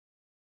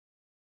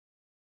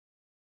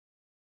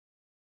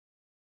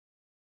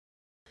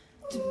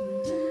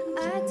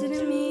I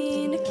didn't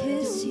mean to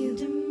kiss you.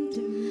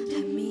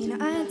 I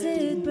mean, I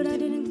did, but I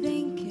didn't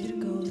think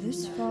it'd go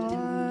this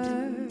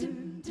far.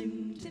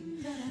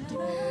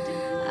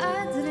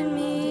 I didn't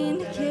mean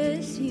to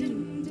kiss you,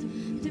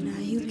 but now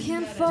you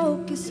can't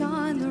focus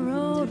on the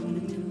road when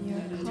I'm in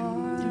your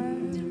car.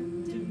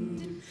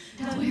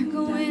 Now we're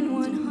going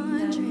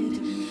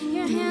 100.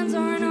 Your hands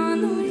aren't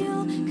on the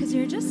wheel, 'cause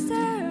you're just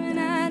staring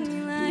at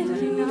me like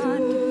you're not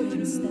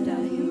convinced that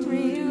I am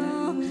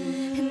real.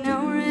 And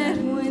now we're at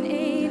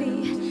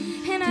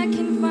 180, and I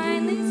can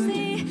finally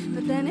see,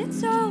 but then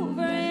it's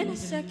over in a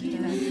second.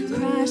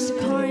 Crash the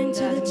car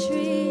into the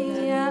tree.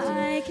 Yeah,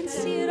 I can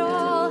see it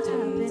all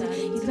happen.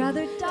 You'd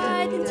rather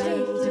die than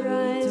take your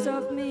eyes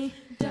off me.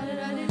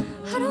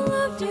 I don't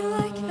love you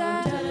like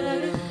that.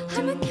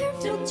 I'm a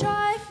careful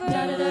driver,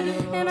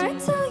 and I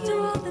tell you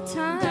all the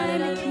time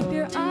to keep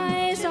your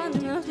eyes on the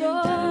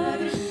road.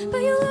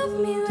 But you love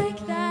me like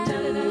that.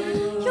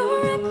 You're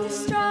a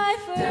reckless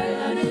driver,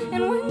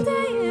 and one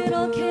day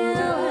it'll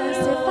kill us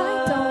if I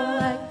don't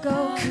let go.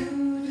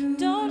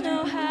 Don't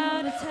know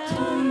how to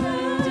tell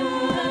you.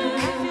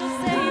 I feel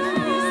safe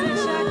when you say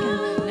shotgun.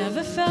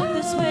 Never felt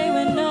this way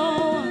with no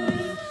one.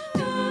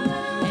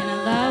 Ain't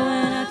allowed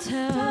when I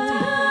tell you.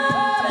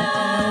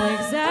 I know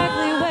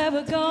exactly where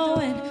we're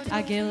going.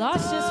 I get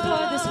lost just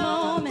for this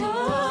moment.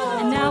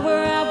 And now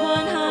we're at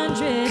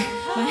 100.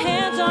 My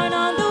hands aren't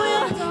on the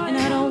wheel, and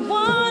I don't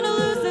want to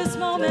lose this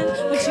moment.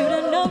 Want you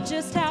to know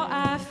just how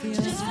I feel.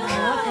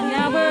 And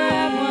now we're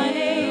at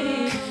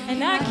 180,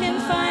 and I can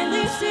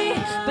finally see,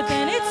 but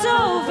then it's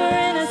over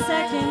in a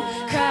second.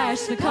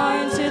 Crash the car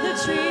into the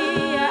tree.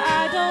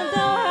 Yeah, I don't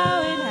know how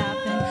it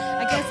happened.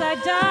 I guess I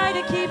died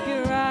to keep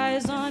your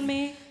eyes on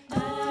me,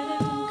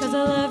 'cause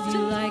I love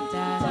you like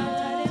that.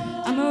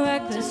 I'm a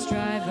reckless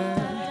driver,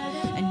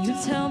 and you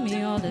tell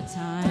me all the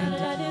time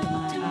to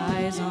keep my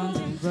eyes on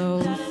the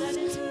road.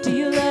 Do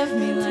you love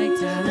me like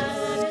that?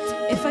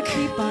 If I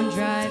keep on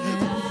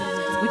driving,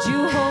 would you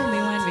hold me